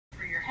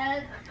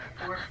head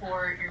or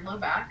for your low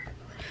back.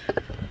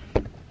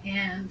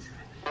 And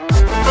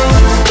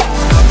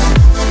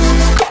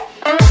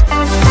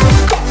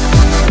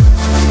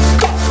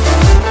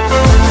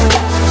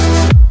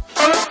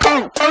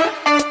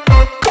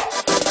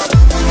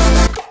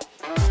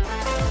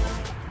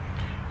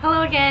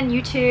hello again,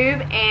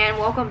 YouTube, and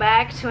welcome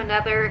back to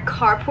another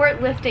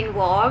Carport Lifting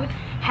Vlog.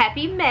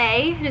 Happy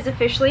May. It is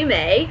officially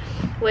May,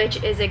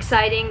 which is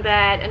exciting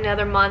that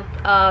another month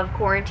of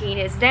quarantine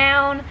is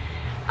down.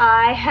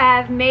 I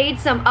have made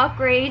some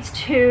upgrades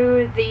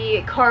to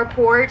the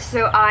carport,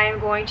 so I am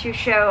going to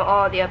show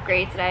all the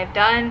upgrades that I've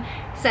done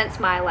since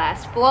my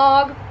last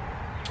vlog.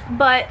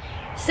 But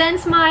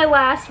since my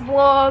last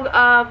vlog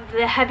of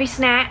the heavy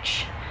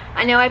snatch,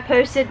 I know I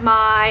posted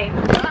my...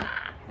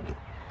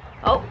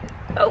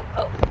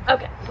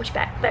 okay, push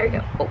back, there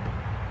you go.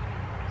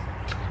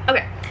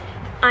 Okay,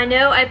 I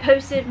know I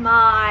posted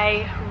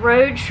my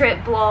road trip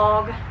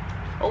vlog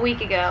a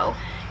week ago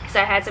because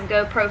I had some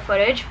GoPro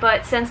footage,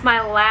 but since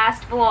my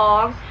last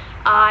vlog,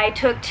 I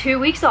took 2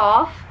 weeks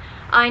off.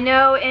 I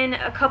know in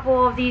a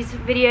couple of these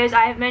videos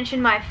I have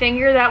mentioned my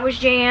finger that was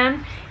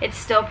jammed. It's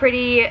still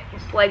pretty,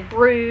 like,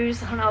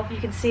 bruised. I don't know if you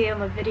can see on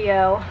the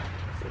video.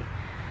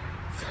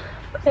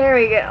 There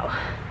we go.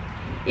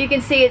 You can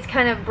see it's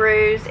kind of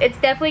bruised. It's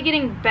definitely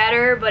getting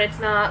better, but it's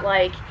not,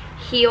 like,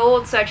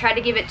 healed. So I tried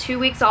to give it 2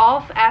 weeks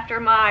off after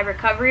my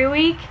recovery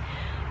week.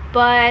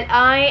 But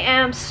I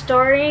am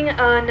starting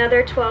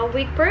another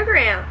 12-week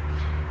program.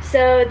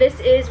 So this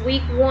is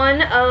week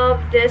 1 of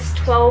this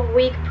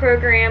 12-week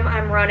program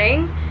I'm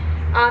running.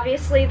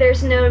 Obviously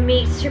there's no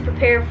meets to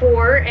prepare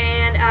for,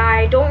 and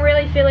I don't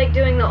really feel like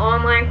doing the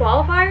online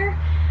qualifier.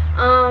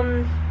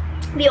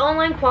 The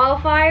online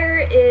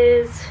qualifier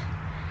is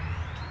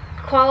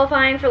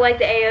qualifying for like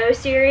the AO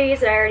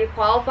series that I already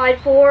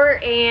qualified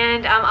for,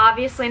 and I'm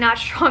obviously not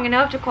strong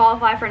enough to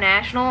qualify for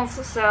nationals,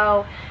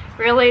 so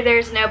really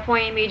there's no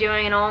point in me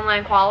doing an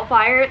online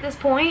qualifier at this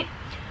point.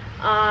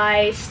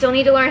 I still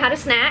need to learn how to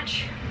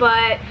snatch,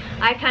 but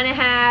I kind of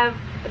have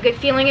a good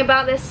feeling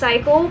about this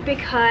cycle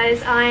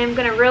because I'm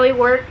going to really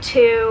work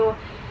to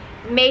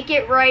make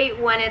it right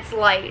when it's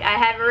light. I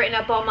have it written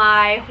up on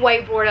my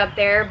whiteboard up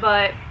there,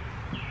 but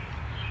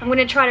I'm going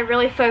to try to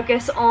really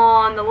focus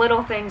on the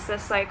little things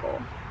this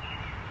cycle.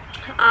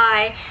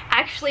 I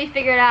actually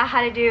figured out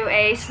how to do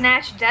a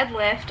snatch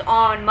deadlift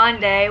on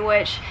Monday,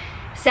 which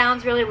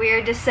sounds really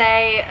weird to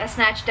say a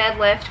snatch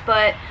deadlift,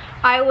 but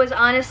I was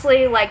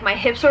honestly, like, my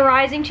hips were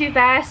rising too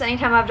fast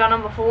anytime I've done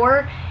them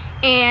before,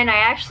 and I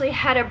actually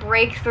had a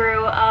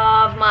breakthrough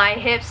of my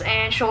hips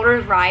and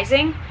shoulders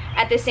rising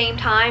at the same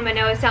time. I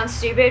know it sounds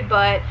stupid,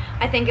 but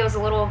I think it was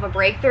a little of a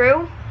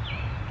breakthrough.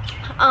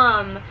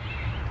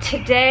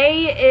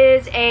 Today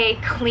is a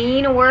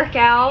clean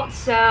workout,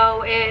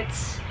 so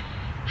it's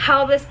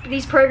how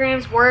these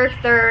programs work.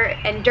 They're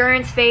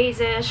endurance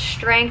phases,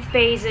 strength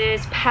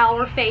phases,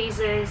 power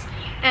phases,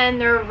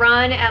 and they're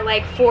run at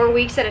like 4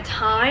 weeks at a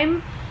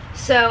time.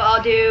 So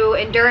I'll do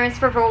endurance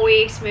for 4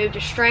 weeks, move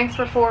to strength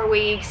for 4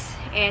 weeks,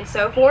 and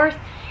so forth.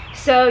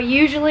 So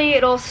usually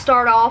it'll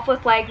start off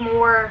with like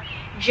more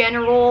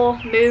general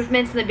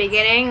movements in the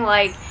beginning,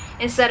 like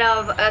instead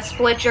of a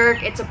split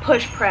jerk, it's a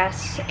push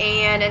press,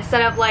 and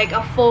instead of like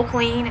a full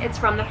clean, it's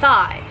from the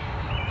thigh.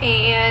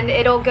 And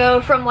it'll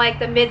go from like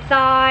the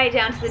mid-thigh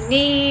down to the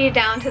knee,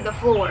 down to the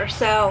floor.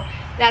 So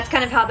that's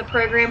kind of how the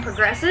program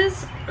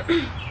progresses.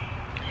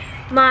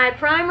 My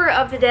primer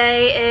of the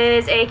day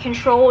is a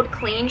controlled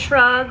clean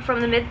shrug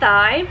from the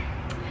mid-thigh.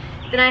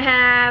 Then I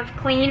have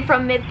clean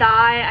from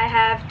mid-thigh. I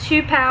have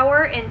 2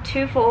 power and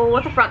 2 full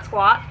with a front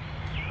squat.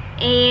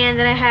 And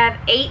then I have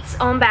 8s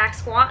on back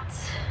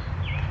squats.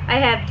 I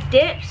have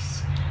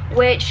dips,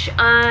 which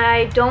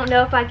I don't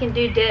know if I can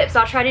do dips.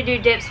 I'll try to do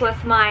dips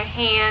with my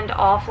hand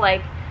off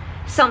like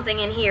something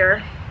in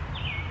here.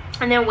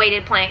 And then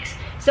weighted planks.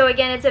 So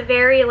again, it's a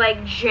very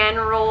like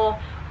general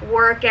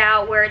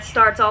workout where it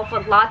starts off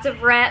with lots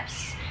of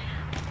reps.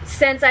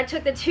 Since I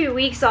took the 2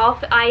 weeks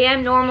off, I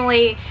am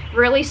normally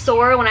really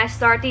sore when I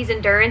start these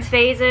endurance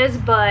phases,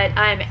 but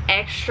I'm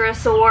extra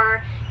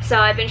sore. So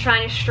I've been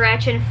trying to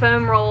stretch and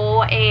foam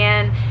roll,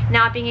 and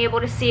not being able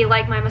to see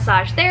like my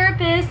massage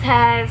therapist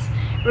has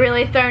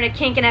really thrown a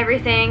kink in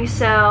everything.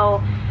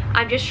 So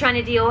I'm just trying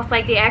to deal with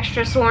like the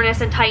extra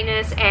soreness and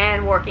tightness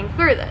and working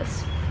through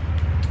this.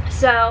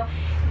 So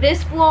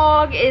this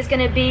vlog is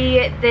going to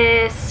be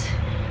this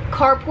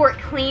carport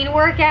clean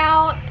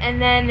workout, and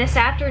then this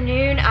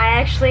afternoon I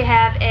actually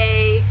have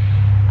a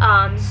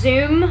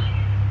Zoom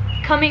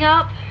coming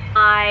up.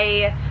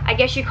 I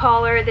guess you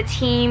call her the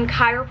team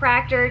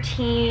chiropractor,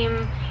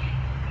 team,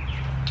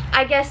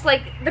 I guess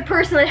like the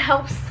person that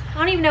helps, I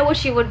don't even know what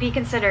she would be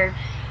considered,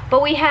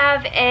 but we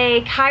have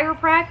a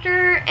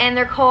chiropractor, and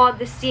they're called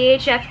the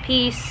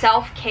CHFP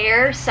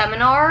self-care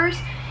seminars.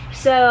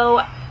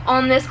 So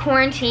on this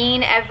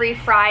quarantine, every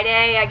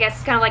Friday, I guess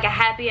it's kind of like a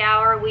happy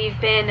hour, we've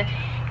been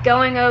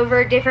going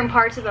over different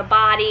parts of the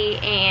body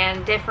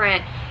and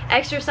different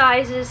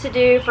exercises to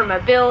do for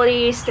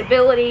mobility,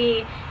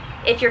 stability,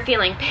 if you're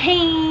feeling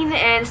pain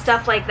and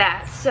stuff like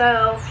that.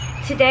 So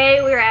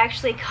today we're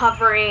actually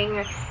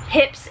covering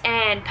hips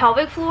and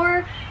pelvic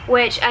floor,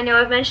 which I know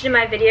I've mentioned in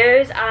my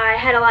videos. I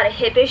had a lot of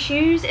hip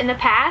issues in the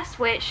past,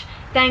 which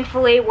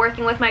thankfully,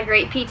 working with my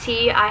great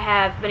PT, I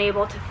have been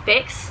able to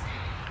fix.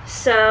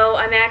 So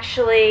I'm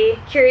actually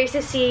curious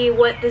to see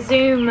what the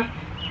Zoom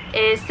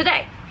is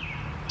today.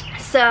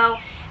 So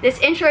this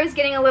intro is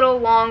getting a little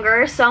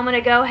longer, so I'm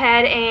gonna go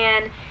ahead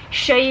and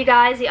show you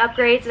guys the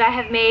upgrades that I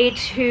have made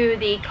to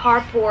the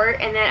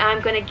carport, and then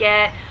I'm gonna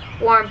get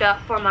warmed up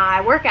for my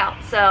workout.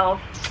 So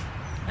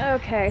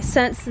okay,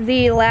 since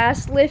the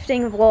last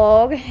lifting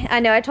vlog, I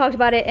know I talked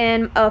about it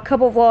in a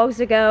couple vlogs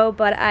ago,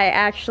 but I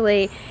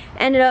actually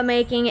ended up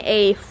making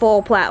a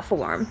full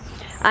platform.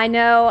 I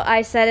know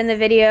I said in the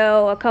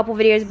video a couple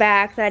videos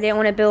back that I didn't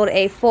want to build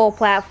a full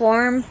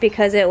platform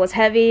because it was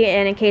heavy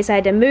and in case I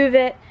had to move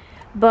it,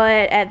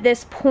 but at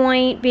this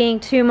point, being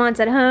 2 months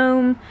at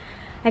home,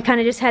 I kind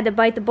of just had to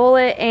bite the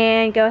bullet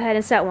and go ahead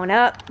and set one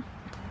up.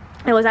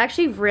 It was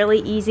actually really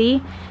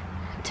easy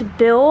to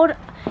build.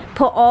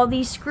 Put all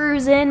these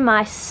screws in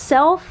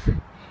myself.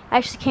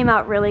 Actually came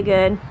out really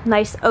good.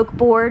 Nice oak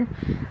board,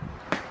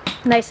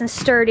 nice and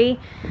sturdy.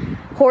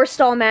 Horse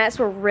stall mats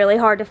were really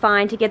hard to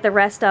find to get the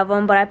rest of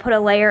them, but I put a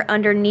layer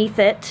underneath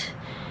it.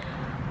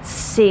 Let's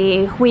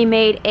see, we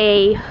made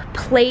a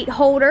plate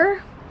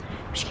holder,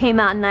 which came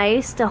out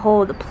nice to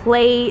hold the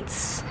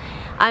plates.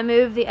 I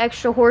moved the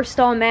extra horse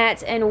stall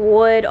mats and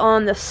wood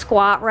on the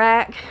squat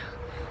rack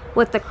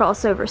with the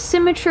crossover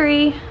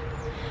symmetry.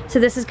 So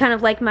this is kind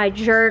of like my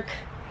jerk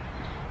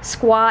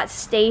squat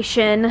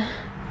station.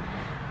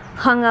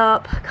 Hung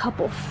up a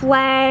couple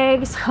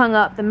flags, hung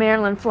up the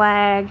Maryland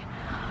flag,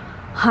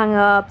 hung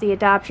up the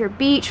Adopt Your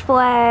Beach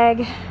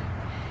flag.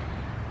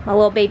 My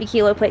little baby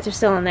kilo plates are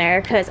still in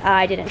there because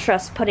I didn't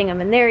trust putting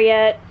them in there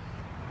yet.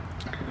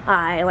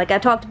 Like I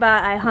talked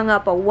about, I hung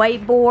up a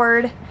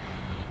whiteboard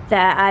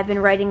that I've been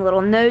writing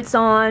little notes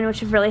on, which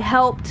have really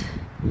helped.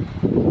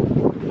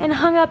 And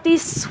hung up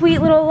these sweet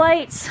little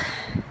lights.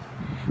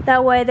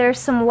 That way there's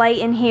some light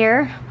in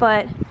here,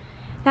 but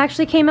it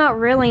actually came out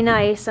really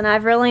nice and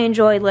I've really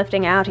enjoyed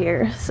lifting out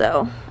here.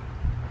 So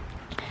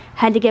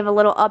had to give a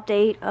little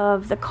update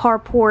of the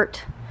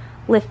carport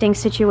lifting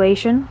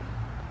situation.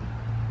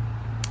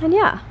 And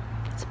yeah,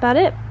 that's about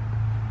it.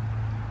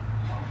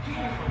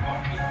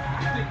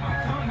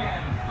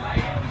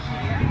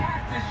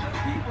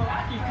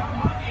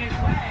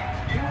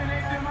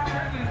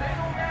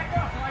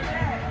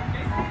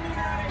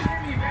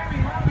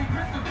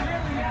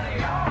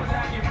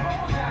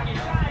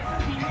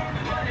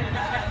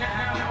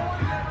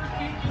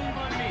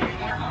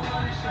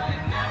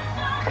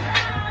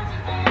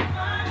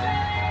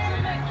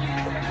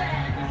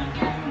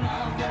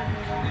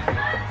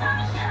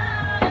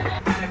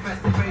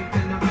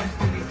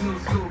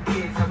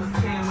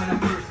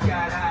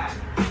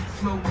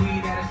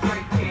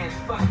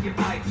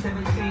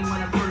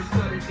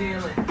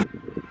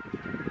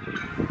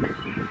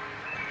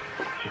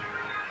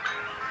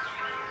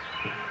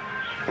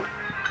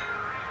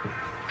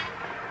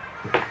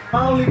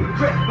 My only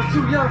regret was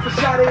too young for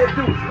Shawty to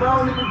do. My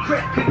only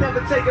regret could never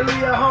take a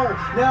Leah home.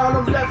 Now all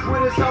I'm left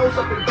with is hoes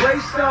up in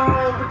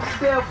Greystone with the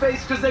stale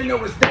face cause they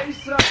know it's day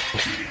son.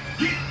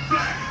 Get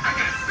black, I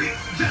got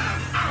 6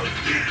 jobs, I don't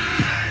get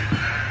tired.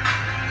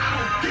 I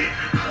don't get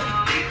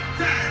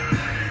tired.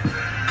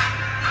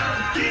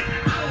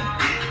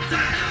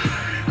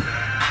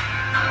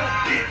 I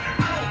don't get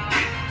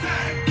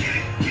tired.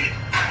 Get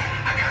tired.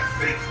 I got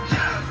 6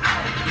 jobs, I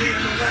don't get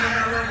tired.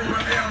 I run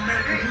with an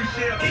American, we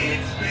share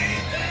it's me.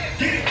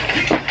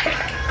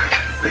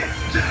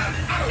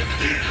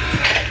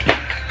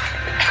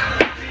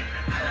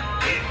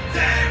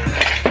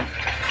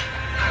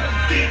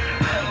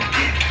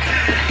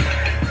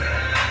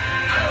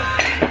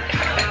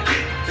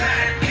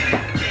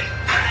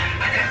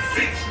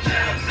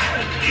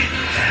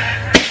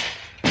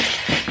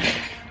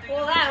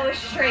 Well, that was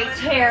straight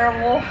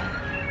terrible.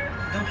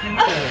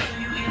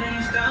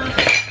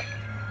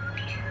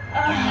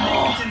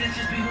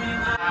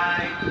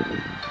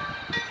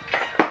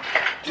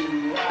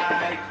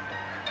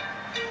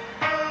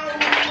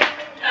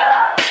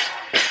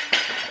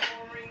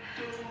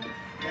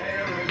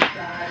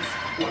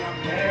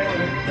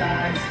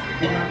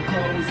 When I'm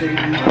closing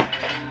my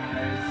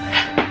eyes,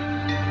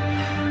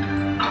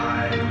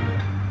 I'm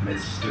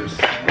Mr.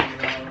 Solo.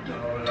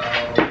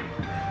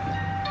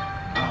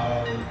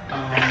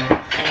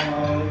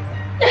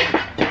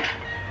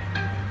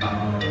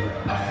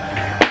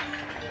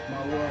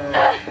 My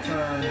world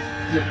turns,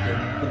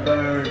 flipping the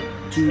bird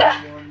to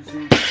one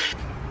zoo.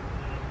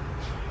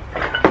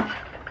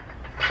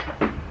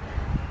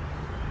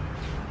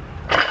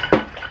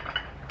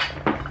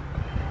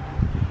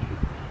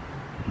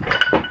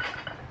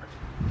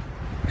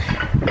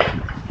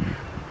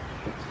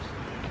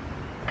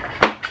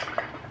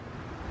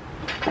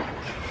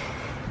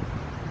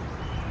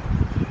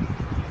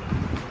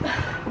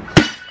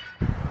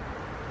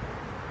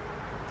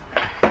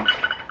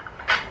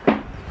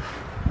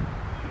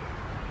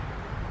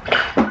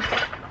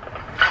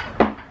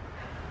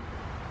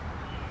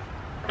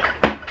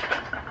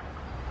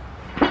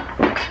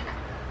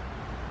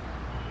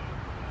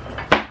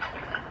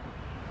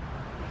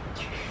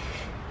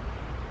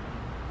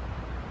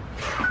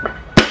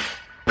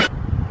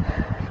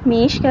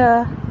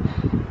 Mishka.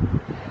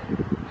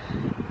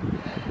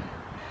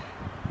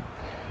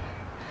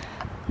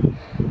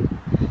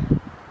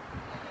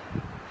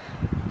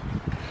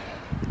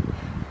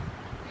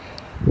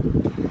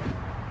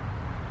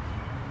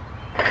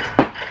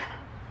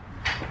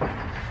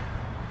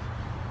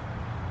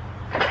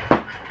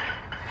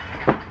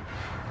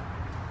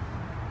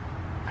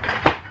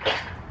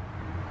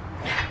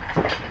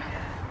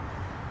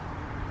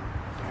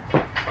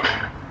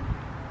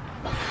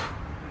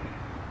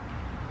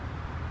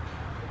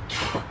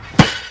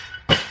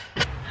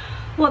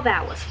 Well,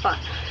 that was fun.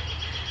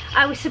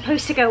 I was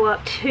supposed to go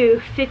up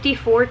to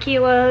 54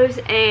 kilos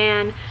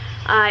and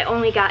I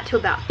only got to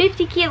about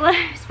 50 kilos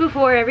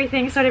before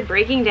everything started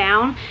breaking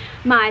down.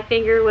 My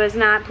finger was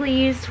not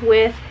pleased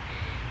with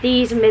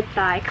these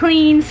mid-thigh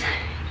cleans.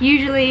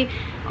 Usually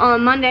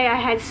on Monday I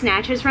had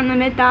snatches from the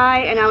mid-thigh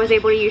and I was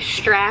able to use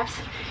straps,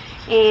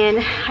 and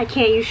I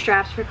can't use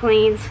straps for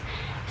cleans,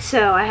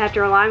 so I have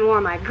to rely more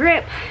on my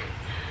grip.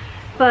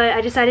 But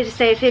I decided to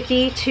stay at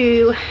 50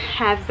 to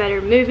have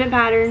better movement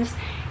patterns,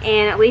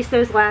 and at least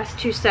those last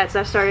 2 sets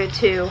I started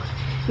to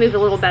move a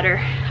little better.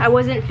 I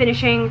wasn't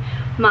finishing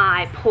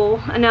my pull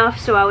enough,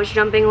 so I was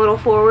jumping a little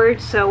forward,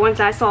 so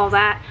once I saw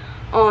that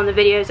on the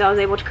videos I was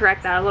able to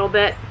correct that a little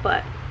bit.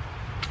 But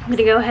I'm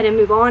gonna go ahead and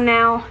move on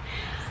now.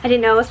 I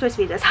didn't know it was supposed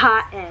to be this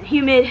hot and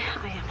humid.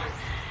 I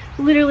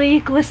am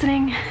literally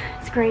glistening.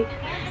 It's great.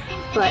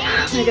 But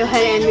I'm gonna go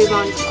ahead and move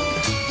on to vlogs.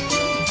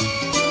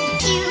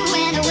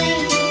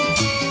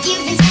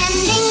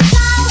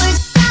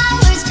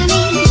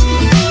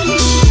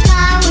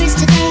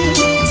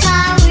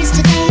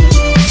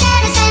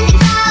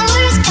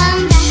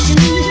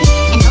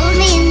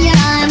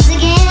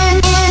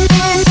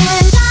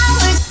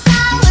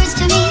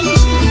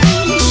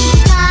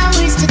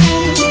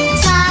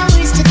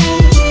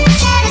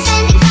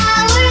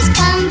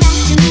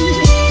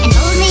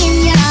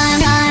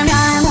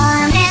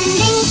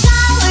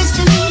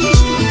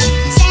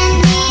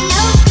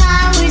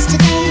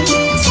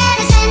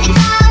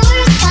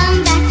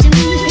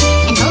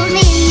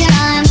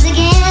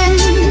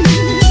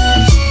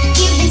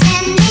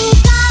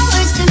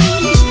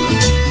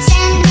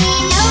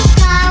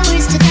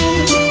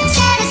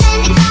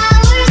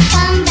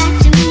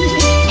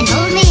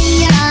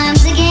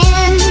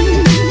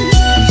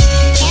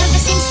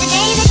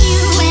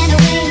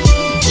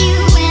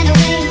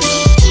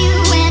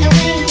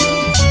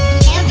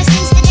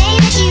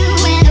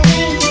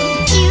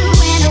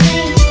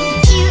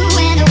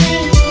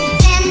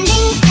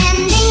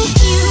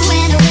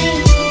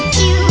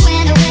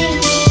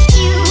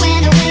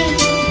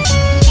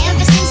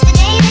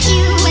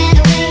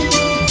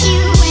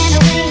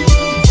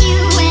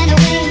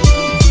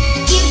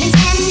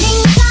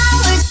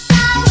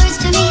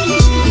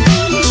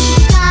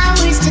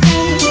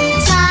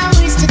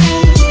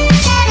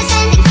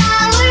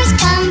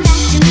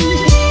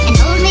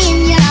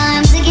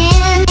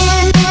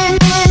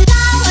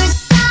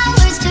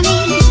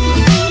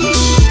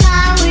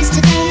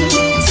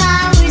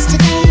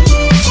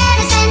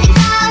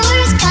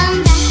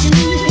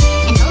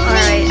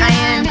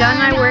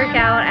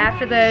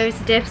 Those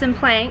dips and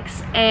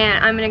planks,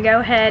 and I'm gonna go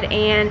ahead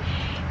and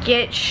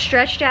get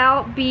stretched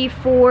out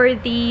before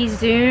the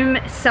Zoom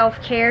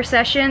self-care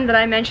session that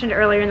I mentioned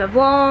earlier in the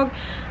vlog.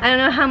 I don't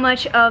know how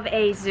much of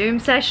a Zoom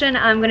session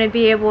I'm gonna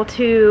be able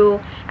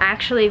to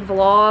actually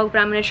vlog, but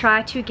I'm gonna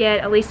try to get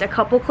at least a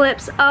couple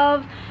clips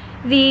of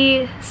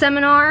the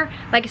seminar.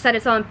 Like I said,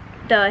 it's on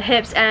the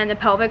hips and the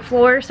pelvic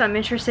floor, so I'm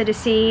interested to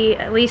see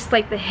at least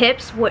like the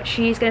hips, what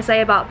she's gonna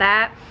say about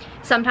that.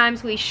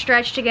 Sometimes we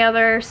stretch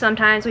together,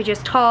 sometimes we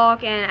just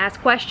talk and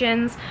ask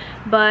questions,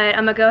 but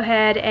I'm gonna go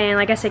ahead and,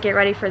 like I said, get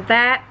ready for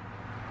that.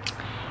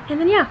 And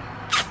then yeah.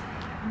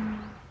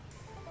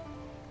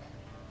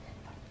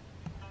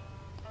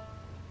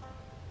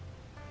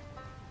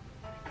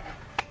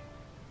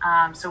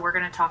 So we're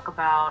gonna talk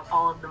about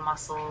all of the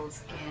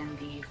muscles in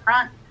the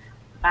front,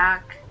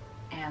 back,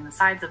 and the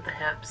sides of the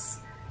hips,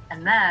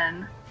 and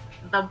then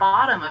the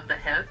bottom of the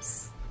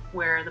hips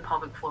where the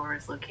pelvic floor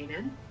is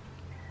located.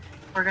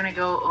 We're gonna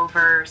go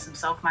over some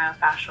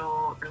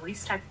self-myofascial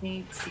release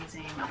techniques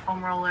using a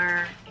foam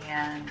roller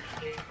and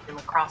a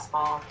lacrosse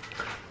ball.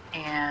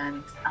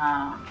 And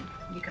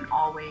you can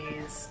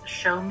always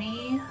show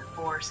me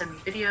or send me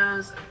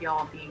videos of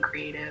y'all being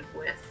creative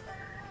with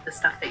the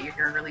stuff that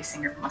you're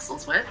releasing your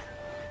muscles with.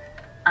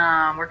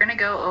 We're gonna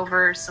go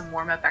over some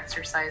warm-up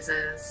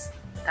exercises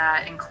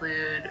that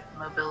include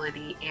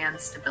mobility and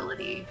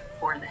stability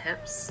for the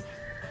hips.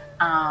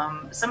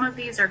 Some of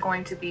these are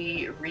going to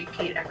be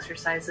repeat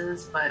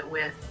exercises, but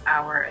with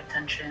our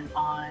attention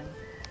on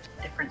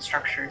different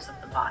structures of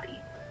the body.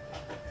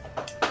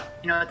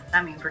 You know what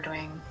that means? We're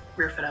doing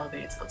rear foot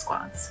elevated split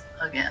squats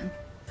again.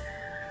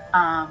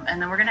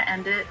 And then we're gonna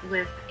end it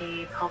with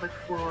a pelvic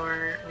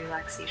floor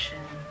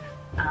relaxation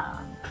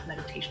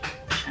meditation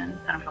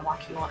that I'm gonna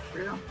walk you all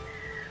through.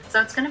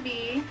 So it's gonna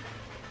be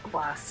a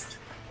blast.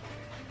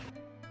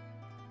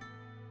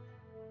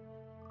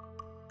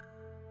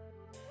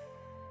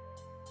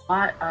 A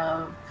lot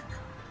of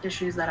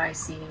issues that I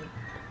see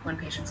when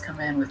patients come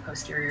in with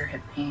posterior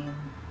hip pain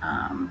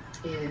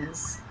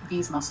is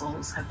these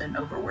muscles have been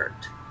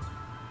overworked.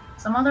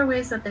 Some other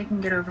ways that they can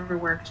get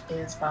overworked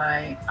is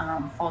by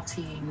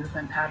faulty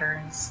movement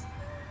patterns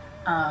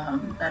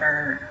that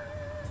are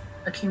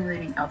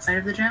accumulating outside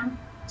of the gym.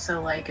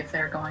 So like if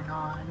they're going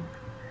on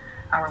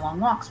hour-long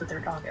walks with their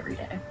dog every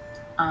day,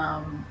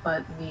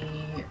 but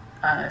the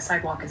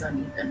sidewalk is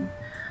uneven.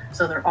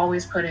 So they're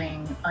always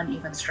putting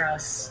uneven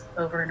stress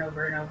over and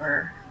over and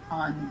over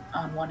on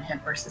one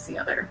hip versus the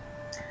other.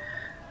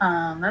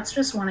 That's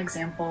just one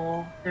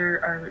example.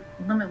 There are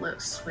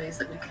limitless ways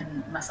that we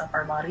can mess up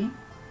our body,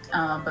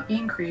 but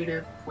being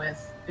creative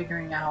with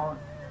figuring out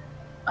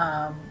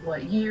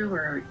what you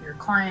or your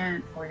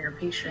client or your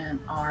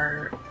patient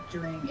are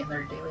doing in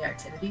their daily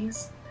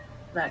activities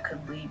that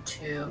could lead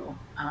to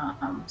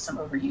some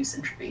overuse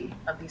entropy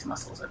of these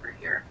muscles over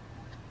here.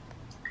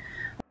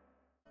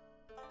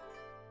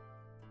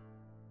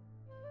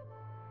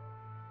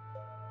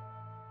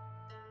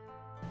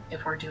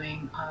 If we're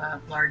doing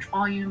a large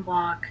volume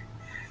block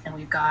and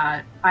we've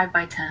got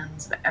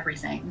 5x10s of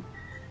everything,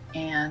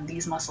 and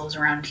these muscles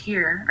around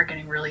here are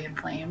getting really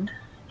inflamed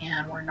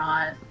and we're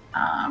not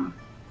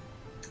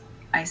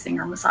icing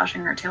or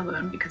massaging our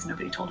tailbone because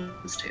nobody told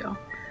us to,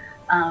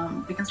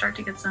 we can start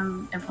to get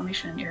some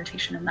inflammation and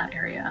irritation in that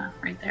area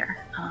right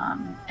there.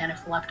 And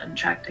if left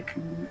unchecked, it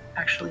can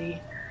actually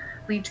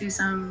lead to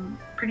some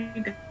pretty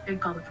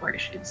big pelvic floor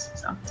issues.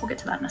 So we'll get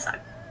to that in a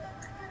sec.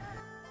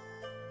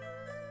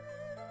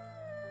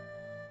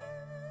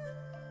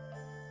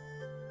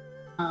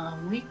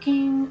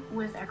 Leaking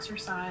with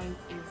exercise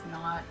is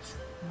not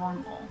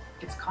normal.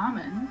 It's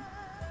common,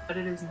 but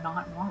it is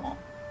not normal.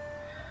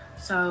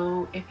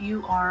 So if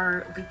you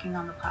are leaking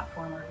on the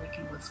platform or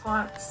leaking with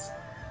squats,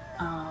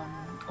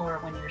 or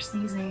when you're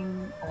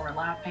sneezing or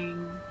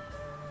lapping,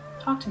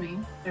 talk to me.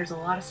 There's a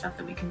lot of stuff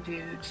that we can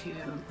do to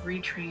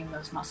retrain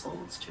those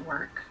muscles to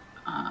work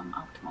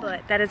optimally.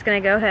 But that is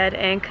going to go ahead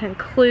and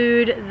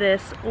conclude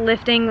this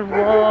lifting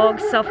vlog,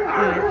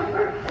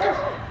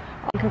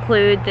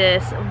 conclude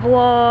this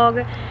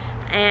vlog,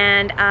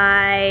 and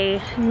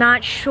I'm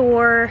not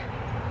sure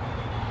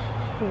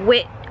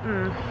which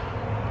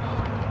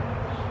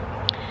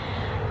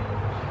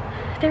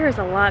there is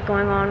a lot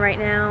going on right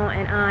now,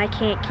 and I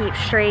can't keep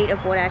straight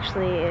of what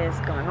actually is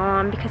going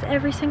on because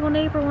every single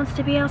neighbor wants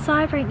to be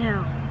outside right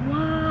now.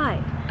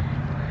 Why?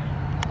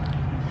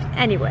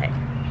 Anyway,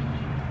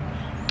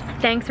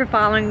 thanks for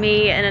following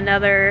me in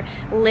another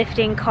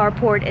lifting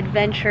carport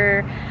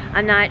adventure.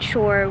 I'm not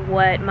sure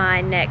what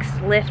my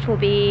next lift will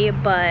be,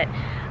 but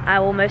I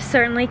will most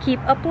certainly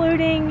keep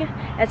uploading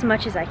as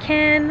much as I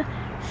can.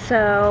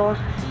 So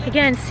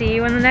again, see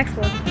you in the next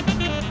one.